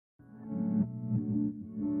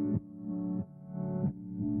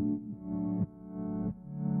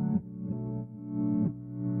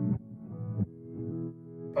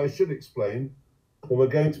I should explain, there were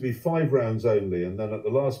going to be 5 rounds only, and then at the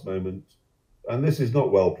last moment, and this is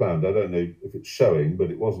not well planned, I don't know if it's showing,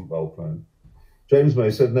 but it wasn't well planned. James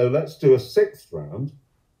May said, no, let's do a 6th round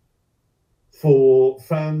for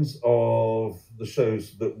fans of the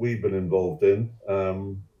shows that we've been involved in.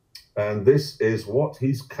 And this is what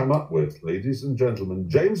he's come up with, ladies and gentlemen.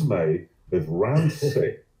 James May with round 6.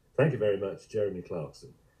 Thank you very much, Jeremy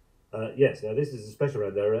Clarkson. Yes, now this is a special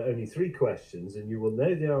round. There are only 3 questions, and you will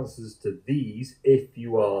know the answers to these if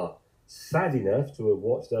you are sad enough to have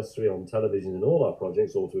watched us 3 on television in all our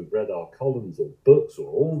projects, or to have read our columns or books or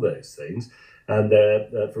all those things. And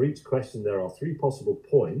for each question, there are 3 possible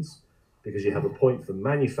points, because you have a point for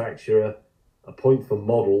manufacturer, a point for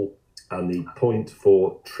model, and the point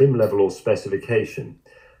for trim level or specification.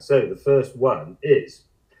 So the first one is,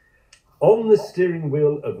 on the steering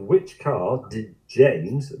wheel of which car did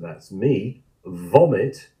James, that's me,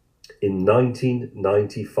 vomit in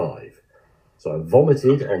 1995? So I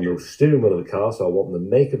vomited on the steering wheel of the car, so I want the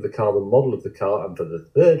make of the car, the model of the car, and for the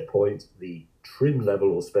third point, the trim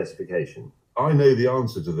level or specification. I know the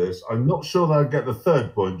answer to this. I'm not sure that I'd get the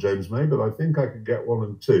 3rd point, James May, but I think I could get 1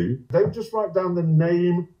 and 2. Don't just write down the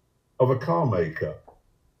name of a car maker.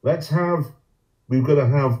 We've got to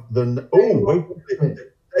have the,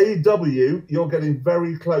 AW, you're getting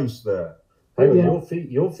very close there. Hang on,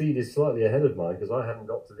 your feed is slightly ahead of mine, because I haven't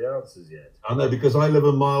got to the answers yet. I know, because I live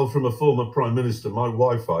a mile from a former Prime Minister. My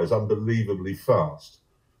Wi-Fi is unbelievably fast.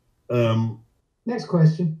 Next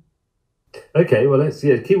question. Okay, well, let's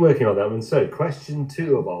keep working on that one. So, question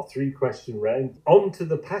 2 of our 3-question round. Onto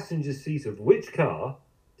the passenger seat of which car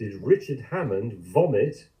did Richard Hammond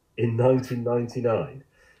vomit in 1999?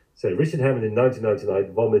 So, Richard Hammond in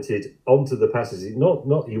 1999 vomited onto the passenger seat.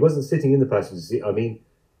 He wasn't sitting in the passenger seat. I mean,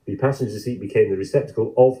 the passenger seat became the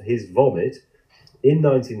receptacle of his vomit in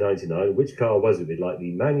 1999. Which car was it? We'd like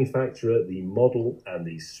the manufacturer, the model, and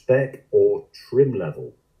the spec or trim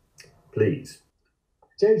level, please.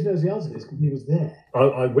 James knows the answer to this because he was there.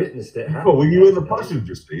 I witnessed it happen. Oh, were you in the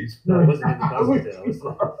passenger seat? No, I wasn't in the passenger seat.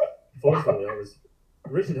 Fortunately, I was.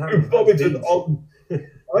 Richard Hammond vomited on.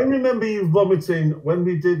 I remember you vomiting when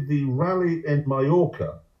we did the rally in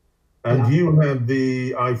Mallorca, and you had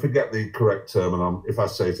the, I forget the correct term, and if I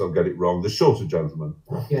say it, I'll get it wrong, the shorter gentleman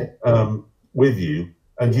with you,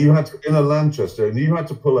 and you had to, in a Lanchester, and you had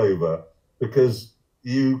to pull over because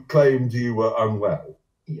you claimed you were unwell.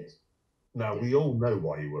 Yes. Now, we all know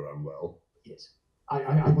why you were unwell. Yes.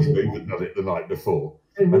 I wasn't even done it the night before.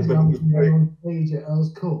 And was on stage at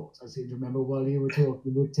Earl's Court, I seem to remember, while you were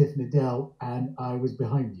talking with Tiff Nadell, and I was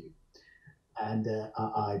behind you. And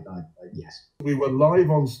yes. We were live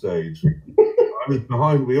on stage. I was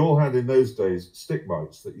behind, we all had in those days stick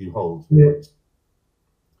mics that you hold. Yeah.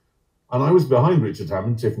 And I was behind Richard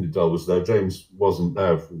Hammond, Tiff Nadell was there, James wasn't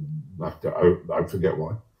there, I forget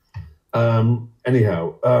why.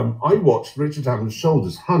 Anyhow, I watched Richard Hammond's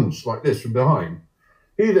shoulders hunch like this from behind.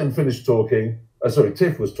 He then finished talking. Sorry,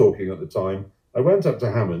 Tiff was talking at the time. I went up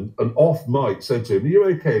to Hammond and off mic said to him, "Are you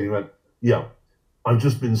okay?" And he went, "Yeah, I've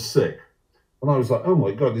just been sick." And I was like, "Oh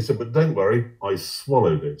my God." He said, "But don't worry, I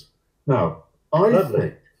swallowed it." Now, I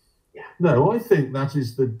think that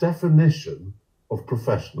is the definition of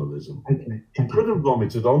professionalism. He could have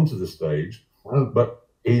vomited onto the stage, but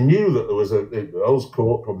he knew that there was at Earl's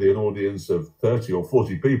Court probably an audience of 30 or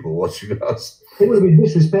 40 people watching us. It would have been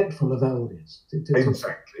disrespectful of that audience.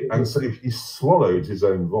 Exactly. And so he swallowed his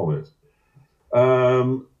own vomit.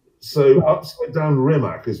 So upside down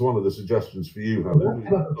Rimac is one of the suggestions for you, Hammond.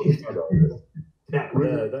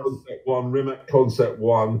 Concept 1, Rimac Concept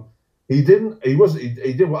 1. I don't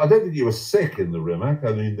think he was sick in the Rimac.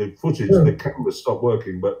 I mean, the footage, the camera stopped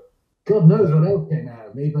working, but God knows what else came out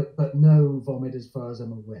of me, but no vomit as far as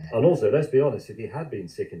I'm aware. And also, let's be honest, if he had been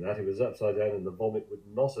sick in that, he was upside down and the vomit would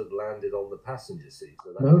not have landed on the passenger seat.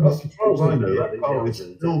 So that as far as I know, that car is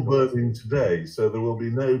still burning today, so there will be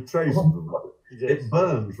no trace of the vomit. It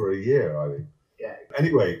burned for a year, I think. Yeah.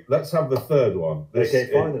 Anyway, let's have the third one.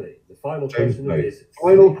 Finally, the final question of this.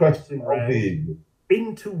 Final question round.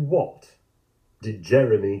 Into what did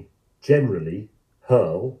Jeremy generally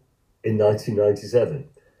hurl in 1997?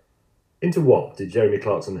 Into what did Jeremy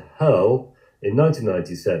Clarkson hurl in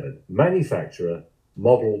 1997? Manufacturer,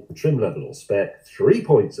 model, trim level or spec, 3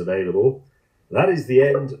 points available. That is the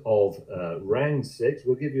end of round 6.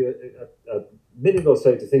 We'll give you a minute or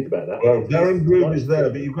so to think about that. Well, Darren Groom is there,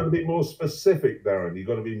 but you've got to be more specific, Darren. You've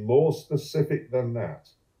got to be more specific than that.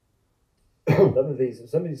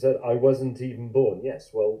 Somebody said, I wasn't even born.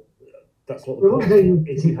 Yes, well, That's not the Well, point.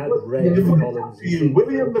 okay, If you had read yeah, the but- columns,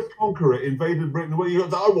 William the Conqueror invaded Britain. Well, you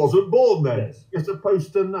go, I wasn't born then. Yes. You're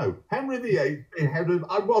supposed to know. Henry VIII beheaded.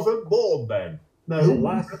 I wasn't born then. the No.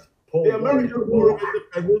 last Paul The American War of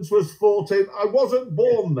Independence was fought in. I wasn't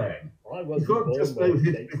born then. I wasn't You can't born just when know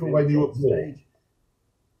history Shakespeare for when was you on were born. stage.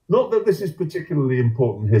 Not that this is particularly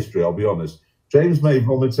important history, I'll be honest. James May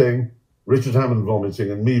vomiting, Richard Hammond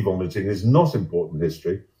vomiting, and me vomiting is not important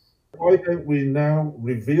history. Why don't we now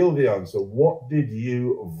reveal the answer? What did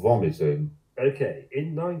you vomit in? Okay,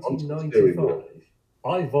 in Onto the steering 1995,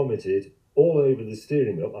 I vomited all over the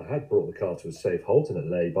steering wheel. I had brought the car to a safe halt in a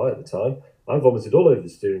lay-by at the time. I vomited all over the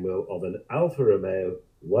steering wheel of an Alfa Romeo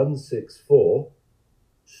 164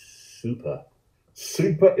 Super.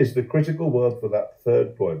 Super is the critical word for that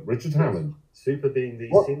third point. Richard Hammond. Super being the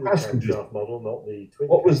What single passengers- camshaft model, not the twin.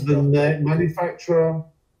 What was the camshaft. manufacturer,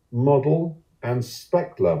 model, and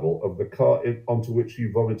spec level of the car onto which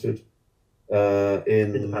you vomited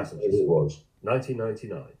in the passengers. it was?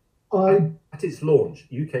 1999. I At its launch,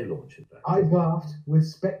 UK launch, in fact. I laughed with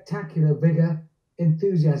spectacular vigour,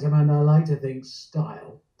 enthusiasm, and I like to think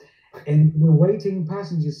style in the waiting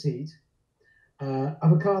passenger seat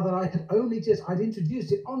of a car that I had I'd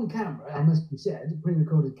introduced it on camera, I must be said,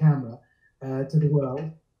 pre-recorded camera, to the world.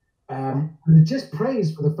 And had just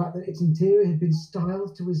praised for the fact that its interior had been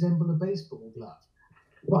styled to resemble a baseball glove.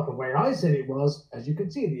 But the way I said it was, as you can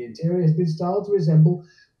see, the interior has been styled to resemble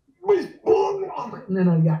baseball glove. And then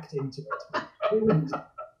I yacked into it.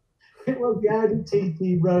 It was the Audi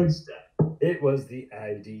TT Roadster. It was the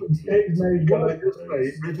Audi James May Can I just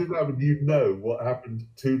say, Richard Hammond, you know what happened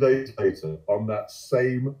 2 days later on that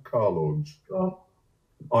same car launch. Oh,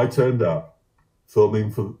 I turned up filming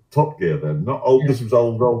for Top Gear then. Not old, this was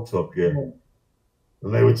old Top Gear. Yeah.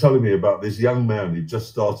 And they were telling me about this young man who just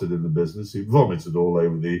started in the business, who vomited all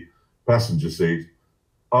over the passenger seat.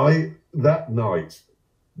 I, that night,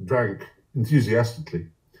 drank enthusiastically.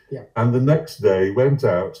 Yeah. And the next day went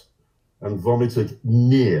out and vomited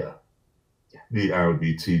near the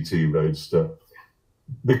Audi TT Roadster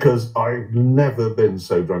because I've never been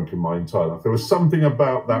so drunk in my entire life. There was something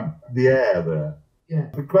about that, the air there. yeah.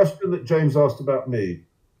 The question that James asked about me,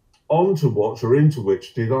 onto what or into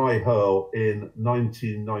which did I hurl in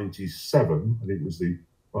 1997? I think was the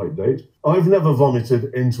right date. I've never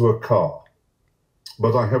vomited into a car,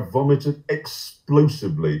 but I have vomited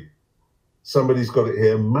explosively. Somebody's got it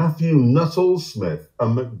here. Matthew Nuttall-Smith, a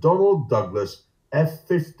McDonnell Douglas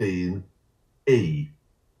F-15E. It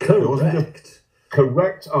wasn't just- Correct.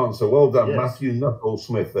 Correct answer. Well done, Yes. Matthew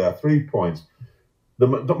Nuttall-Smith there. 3 points. The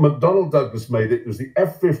McDonnell Douglas made it. It was the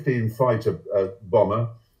F-15 fighter bomber,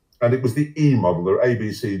 and it was the E model, the A,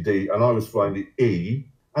 B, C, D, and I was flying the E.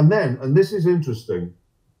 And then, and this is interesting,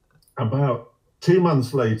 about 2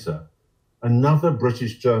 months later, another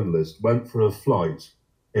British journalist went for a flight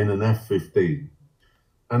in an F-15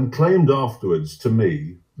 and claimed afterwards to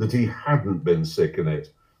me that he hadn't been sick in it,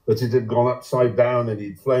 that it had gone upside down and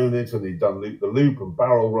he'd flown it and he'd done loop-the-loop and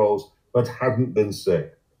barrel rolls, but hadn't been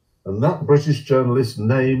sick. And that British journalist's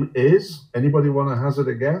name is, anybody want to hazard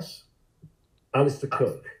a guess? Alistair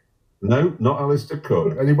Cook. No, not Alistair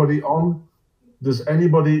Cook. Anybody on? Does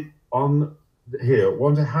anybody on here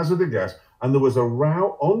want to hazard a guess? And there was a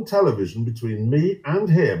row on television between me and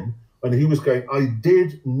him, and he was going, I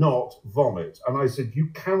did not vomit. And I said, you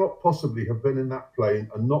cannot possibly have been in that plane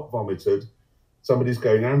and not vomited. Somebody's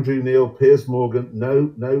going, Andrew Neil, Piers Morgan.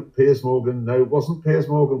 No, Piers Morgan. No, wasn't Piers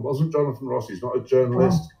Morgan, wasn't Jonathan Ross. He's not a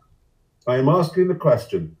journalist. I am asking the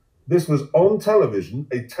question. This was on television,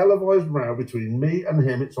 a televised row between me and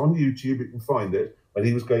him. It's on YouTube, you can find it. And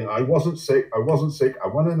he was going, I wasn't sick. I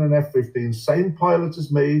went in an F-15, same pilot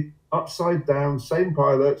as me, upside down, same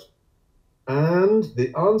pilot. And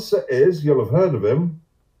the answer is, you'll have heard of him,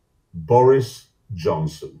 Boris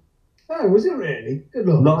Johnson. Oh, was it really? Good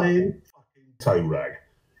Lord. 9 fucking toe rag.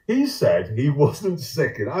 He said he wasn't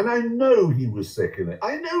sick in it. And I know he was sick in it.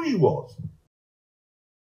 I know he was.